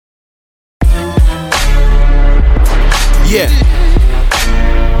Yeah,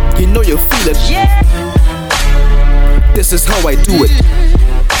 you know you feel it. This is how I do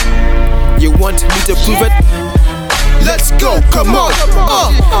it. You want me to prove it? Let's go, come on.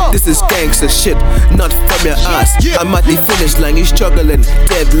 This is gangster shit, not from your ass. I'm at the finish line, you struggling,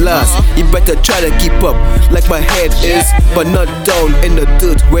 dead last. You better try to keep up like my head is, but not down in the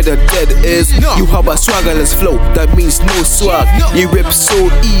dirt where the dead is. You have a swaggerless flow, that means no swag. You rip so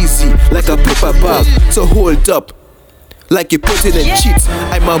easy like a paper bag. So hold up, like you put it in cheats.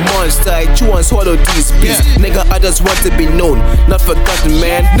 I'm a monster, I chew and swallow these beats. Nigga, I just want to be known, not forgotten,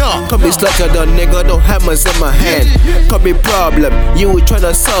 man. Call me Sledger Don, nigga, no hammers in my hand. Call me problem, you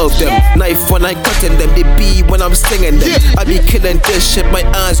tryna solve them. Knife when I cutting them, they be when I'm stinging them. I be killing this shit, my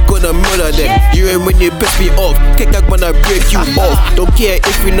eyes gonna murder them. You ain't when you piss me off, kick out when I break you off. Don't care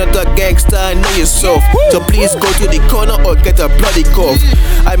if you're not a gangster, I know yourself. So please go to the corner or get a bloody cough.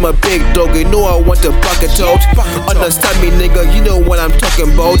 I'm a big dog, you know I want to back it out. Understand me, nigga, you know what I'm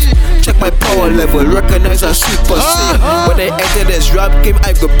talking about. Check my power level, recognize a super saiyan. When I enter this rap game,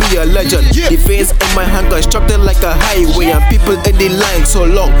 I could be a legend. The veins in my hand constructed like a highway, and people in the line so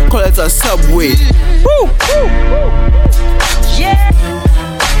long, call it a subway. Woo, woo, woo.